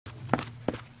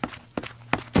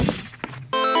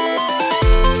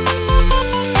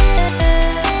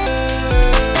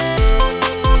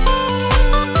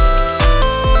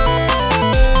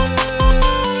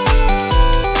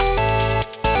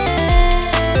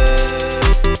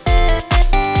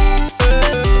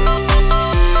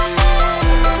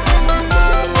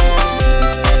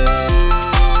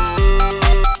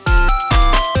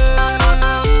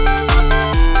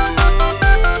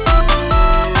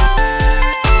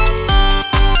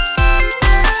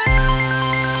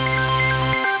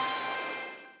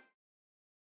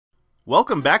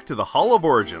Welcome back to the Hall of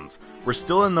Origins. We're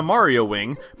still in the Mario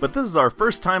wing, but this is our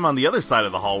first time on the other side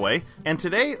of the hallway, and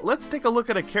today, let's take a look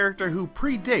at a character who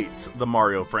predates the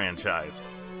Mario franchise.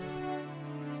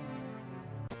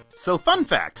 So fun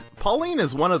fact, Pauline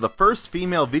is one of the first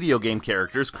female video game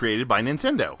characters created by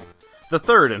Nintendo. The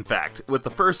third, in fact, with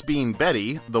the first being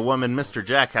Betty, the woman Mr.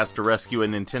 Jack has to rescue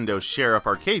in Nintendo's Sheriff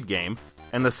arcade game,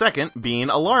 and the second being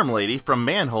Alarm Lady from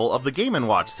Manhole of the Game &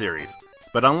 Watch series.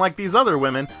 But unlike these other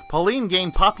women, Pauline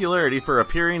gained popularity for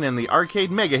appearing in the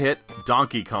arcade mega-hit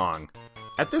Donkey Kong.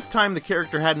 At this time, the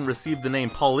character hadn't received the name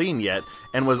Pauline yet,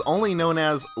 and was only known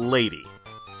as Lady.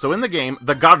 So in the game,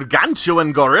 the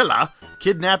gargantuan gorilla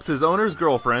kidnaps his owner's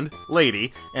girlfriend,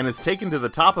 Lady, and is taken to the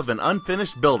top of an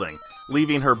unfinished building,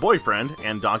 leaving her boyfriend,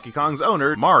 and Donkey Kong's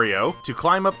owner, Mario, to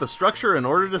climb up the structure in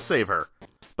order to save her.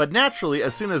 But naturally,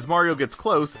 as soon as Mario gets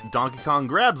close, Donkey Kong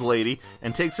grabs Lady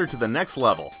and takes her to the next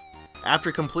level.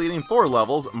 After completing 4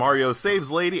 levels, Mario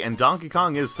saves Lady and Donkey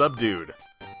Kong is subdued.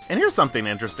 And here's something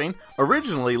interesting.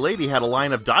 Originally, Lady had a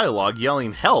line of dialogue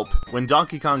yelling "help" when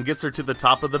Donkey Kong gets her to the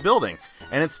top of the building,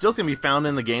 and it still can be found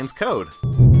in the game's code.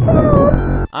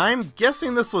 I'm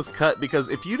guessing this was cut because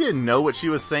if you didn't know what she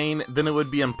was saying, then it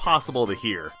would be impossible to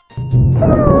hear.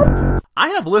 I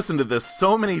have listened to this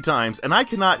so many times, and I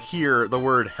cannot hear the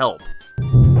word "help."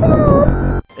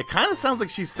 It kind of sounds like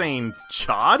she's saying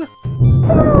 "Chad"?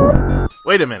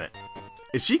 Wait a minute.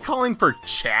 Is she calling for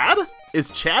Chad?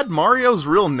 Is Chad Mario's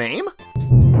real name?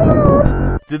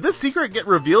 Did this secret get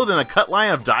revealed in a cut line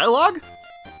of dialogue?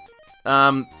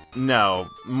 No,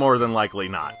 more than likely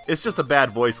not. It's just a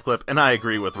bad voice clip, and I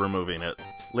agree with removing it.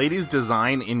 Lady's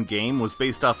design in-game was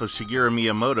based off of Shigeru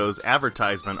Miyamoto's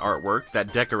advertisement artwork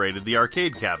that decorated the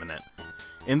arcade cabinet.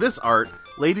 In this art,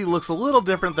 Lady looks a little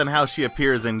different than how she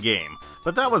appears in-game,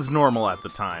 but that was normal at the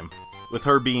time, with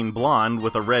her being blonde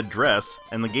with a red dress,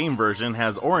 and the game version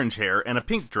has orange hair and a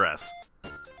pink dress.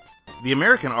 The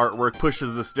American artwork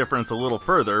pushes this difference a little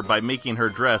further by making her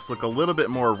dress look a little bit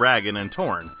more ragged and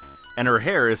torn, and her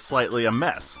hair is slightly a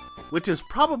mess, which is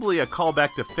probably a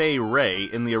callback to Fay Wray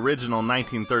in the original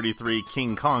 1933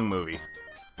 King Kong movie.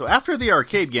 So after the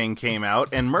arcade game came out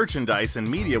and merchandise and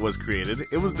media was created,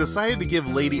 it was decided to give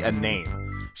Lady a name.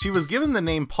 She was given the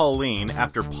name Pauline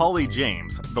after Polly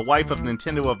James, the wife of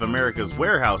Nintendo of America's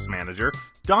warehouse manager,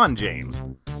 Don James.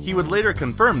 He would later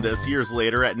confirm this years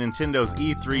later at Nintendo's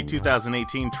E3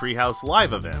 2018 Treehouse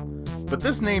Live event. But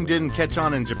this name didn't catch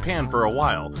on in Japan for a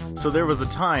while, so there was a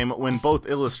time when both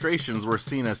illustrations were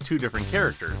seen as 2 different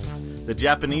characters. The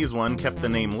Japanese one kept the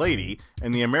name Lady,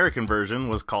 and the American version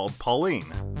was called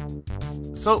Pauline.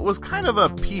 So it was kind of a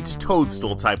Peach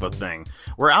Toadstool type of thing,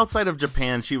 where outside of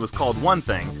Japan she was called one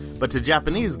thing, but to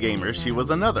Japanese gamers she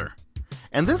was another.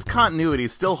 And this continuity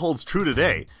still holds true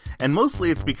today, and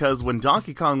mostly it's because when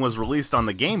Donkey Kong was released on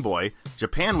the Game Boy,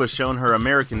 Japan was shown her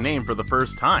American name for the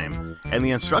first time, and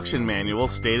the instruction manual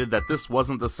stated that this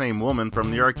wasn't the same woman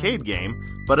from the arcade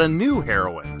game, but a new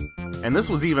heroine. And this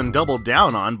was even doubled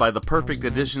down on by the perfect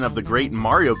edition of the Great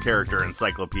Mario Character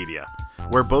Encyclopedia,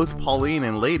 where both Pauline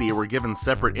and Lady were given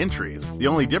separate entries, the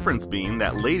only difference being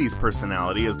that Lady's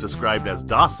personality is described as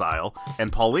docile,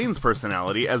 and Pauline's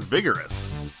personality as vigorous.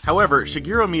 However,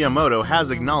 Shigeru Miyamoto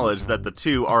has acknowledged that the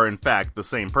two are in fact the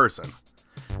same person.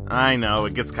 I know,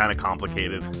 it gets kinda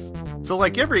complicated. So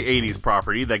like every 80s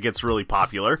property that gets really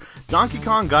popular, Donkey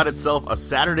Kong got itself a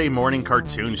Saturday morning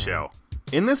cartoon show.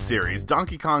 In this series,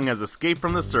 Donkey Kong has escaped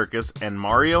from the circus, and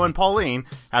Mario and Pauline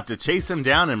have to chase him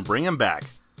down and bring him back.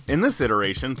 In this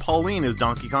iteration, Pauline is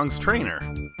Donkey Kong's trainer.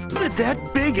 How did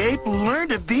that big ape learn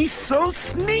to be so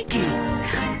sneaky?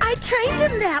 I trained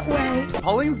him that way.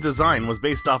 Pauline's design was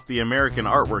based off the American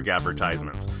artwork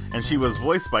advertisements, and she was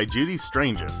voiced by Judy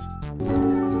Strangis.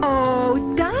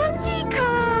 Oh, Donkey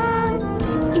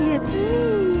Kong! It's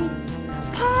me,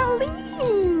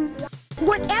 Pauline!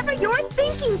 Whatever you're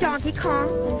thinking, Donkey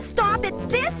Kong, stop it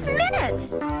this minute!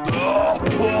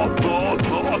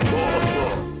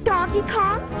 Donkey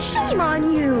Kong, shame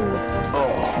on you!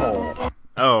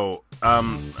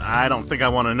 I don't think I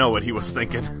want to know what he was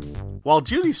thinking. While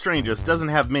Judy Strangis doesn't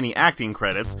have many acting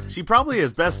credits, she probably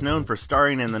is best known for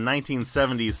starring in the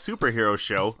 1970s superhero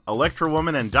show Electra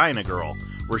Woman and Dyna Girl,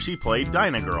 where she played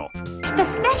Dyna Girl.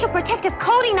 The special protective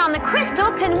coating on the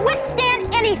crystal can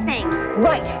withstand anything!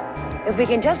 Right! If we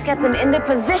can just get them into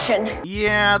position.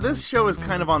 Yeah, this show is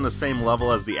kind of on the same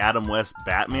level as the Adam West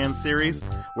Batman series,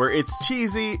 where it's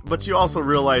cheesy, but you also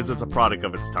realize it's a product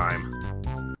of its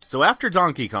time. So after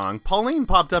Donkey Kong, Pauline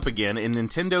popped up again in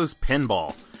Nintendo's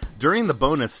Pinball. During the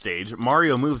bonus stage,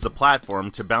 Mario moves the platform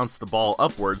to bounce the ball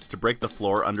upwards to break the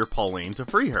floor under Pauline to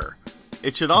free her.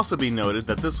 It should also be noted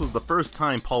that this was the first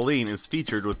time Pauline is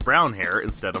featured with brown hair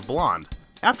instead of blonde.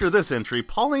 After this entry,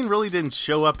 Pauline really didn't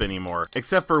show up anymore,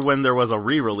 except for when there was a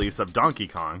re-release of Donkey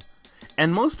Kong.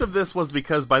 And most of this was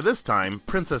because by this time,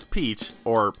 Princess Peach,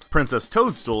 or Princess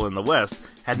Toadstool in the West,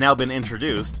 had now been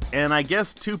introduced, and I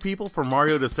guess 2 people for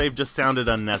Mario to save just sounded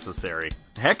unnecessary.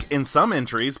 Heck, in some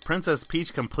entries, Princess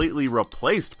Peach completely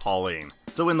replaced Pauline.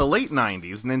 So in the late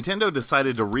 90s, Nintendo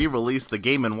decided to re-release the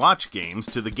Game & Watch games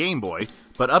to the Game Boy,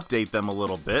 but update them a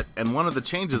little bit, and one of the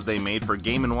changes they made for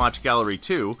Game & Watch Gallery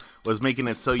 2 was making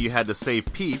it so you had to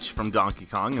save Peach from Donkey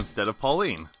Kong instead of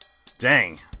Pauline.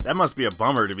 Dang, that must be a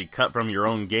bummer to be cut from your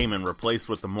own game and replaced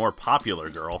with the more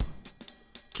popular girl.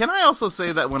 Can I also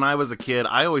say that when I was a kid,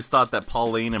 I always thought that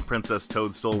Pauline and Princess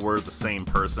Toadstool were the same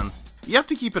person? You have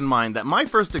to keep in mind that my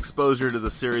first exposure to the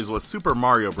series was Super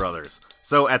Mario Bros.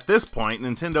 So at this point,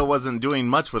 Nintendo wasn't doing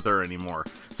much with her anymore.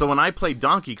 So when I played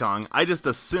Donkey Kong, I just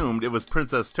assumed it was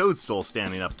Princess Toadstool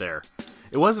standing up there.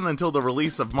 It wasn't until the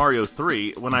release of Mario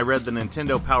 3, when I read the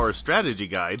Nintendo Power Strategy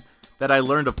Guide, that I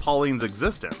learned of Pauline's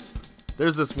existence.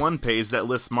 There's this one page that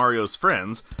lists Mario's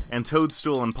friends, and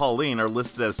Toadstool and Pauline are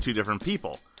listed as 2 different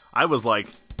people. I was like,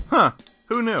 huh,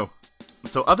 who knew?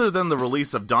 So other than the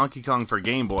release of Donkey Kong for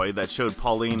Game Boy that showed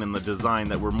Pauline in the design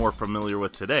that we're more familiar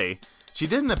with today, she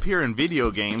didn't appear in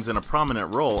video games in a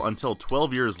prominent role until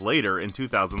 12 years later in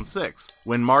 2006,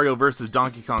 when Mario vs.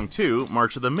 Donkey Kong 2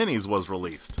 March of the Minis was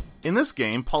released. In this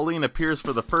game, Pauline appears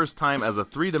for the first time as a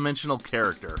 3-dimensional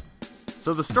character.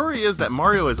 So the story is that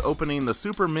Mario is opening the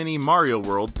Super Mini Mario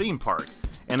World theme park,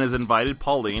 and has invited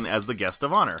Pauline as the guest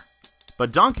of honor.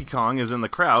 But Donkey Kong is in the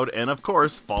crowd and of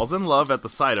course falls in love at the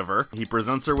sight of her. He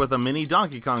presents her with a mini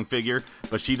Donkey Kong figure,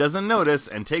 but she doesn't notice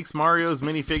and takes Mario's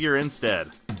minifigure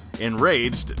instead.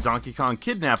 Enraged, Donkey Kong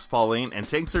kidnaps Pauline and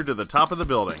takes her to the top of the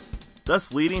building,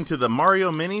 thus leading to the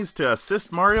Mario Minis to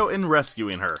assist Mario in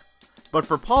rescuing her. But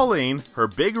for Pauline, her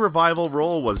big revival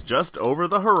role was just over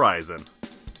the horizon.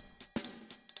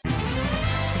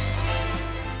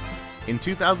 In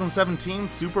 2017,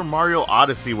 Super Mario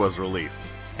Odyssey was released,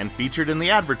 and featured in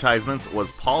the advertisements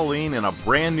was Pauline in a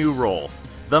brand new role,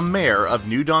 the mayor of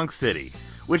New Donk City,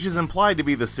 which is implied to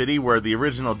be the city where the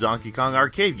original Donkey Kong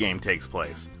arcade game takes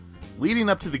place. Leading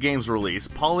up to the game's release,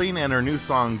 Pauline and her new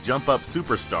song Jump Up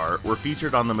Superstar were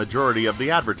featured on the majority of the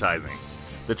advertising.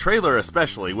 The trailer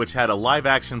especially, which had a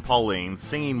live-action Pauline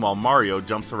singing while Mario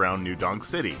jumps around New Donk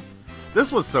City. This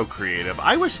was so creative.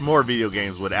 I wish more video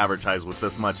games would advertise with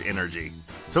this much energy.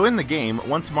 So in the game,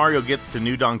 once Mario gets to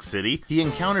New Donk City, he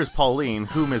encounters Pauline,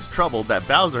 whom is troubled that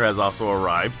Bowser has also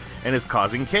arrived and is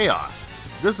causing chaos.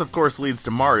 This of course leads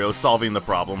to Mario solving the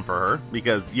problem for her,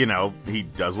 because, you know, he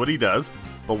does what he does.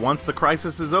 But once the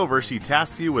crisis is over, she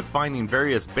tasks you with finding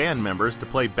various band members to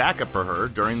play backup for her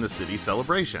during the city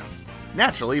celebration.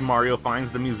 Naturally, Mario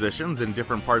finds the musicians in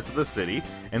different parts of the city,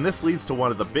 and this leads to one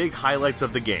of the big highlights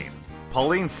of the game.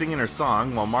 Pauline singing her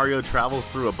song while Mario travels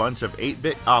through a bunch of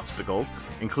 8-bit obstacles,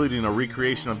 including a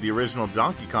recreation of the original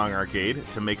Donkey Kong arcade,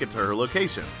 to make it to her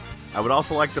location. I would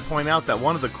also like to point out that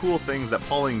one of the cool things that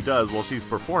Pauline does while she's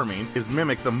performing is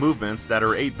mimic the movements that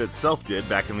her 8-bit self did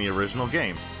back in the original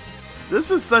game.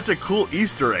 This is such a cool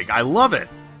Easter egg, I love it!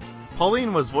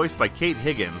 Pauline was voiced by Kate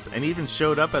Higgins and even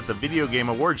showed up at the Video Game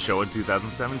Awards show in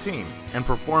 2017, and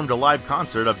performed a live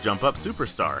concert of Jump Up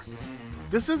Superstar.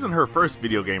 This isn't her first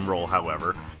video game role,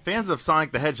 however. Fans of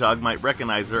Sonic the Hedgehog might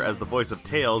recognize her as the voice of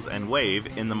Tails and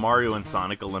Wave in the Mario and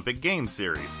Sonic Olympic Games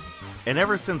series. And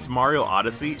ever since Mario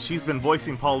Odyssey, she's been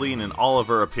voicing Pauline in all of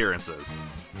her appearances.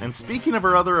 And speaking of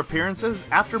her other appearances,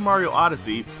 after Mario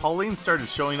Odyssey, Pauline started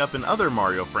showing up in other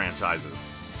Mario franchises.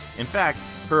 In fact,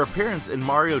 her appearance in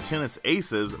Mario Tennis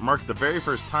Aces marked the very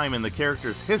first time in the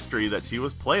character's history that she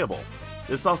was playable.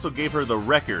 This also gave her the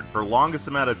record for longest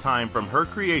amount of time from her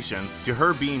creation to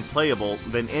her being playable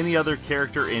than any other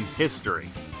character in history.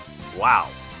 Wow.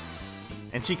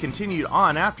 And she continued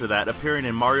on after that, appearing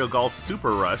in Mario Golf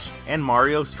Super Rush and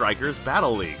Mario Strikers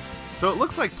Battle League. So it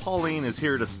looks like Pauline is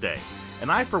here to stay.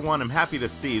 And I for one am happy to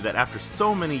see that after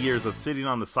so many years of sitting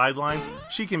on the sidelines,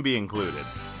 she can be included.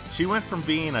 She went from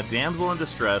being a damsel in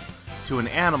distress to an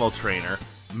animal trainer,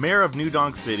 mayor of New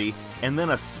Donk City, and then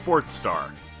a sports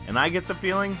star. And I get the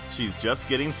feeling she's just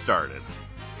getting started.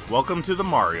 Welcome to the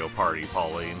Mario Party,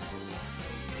 Pauline.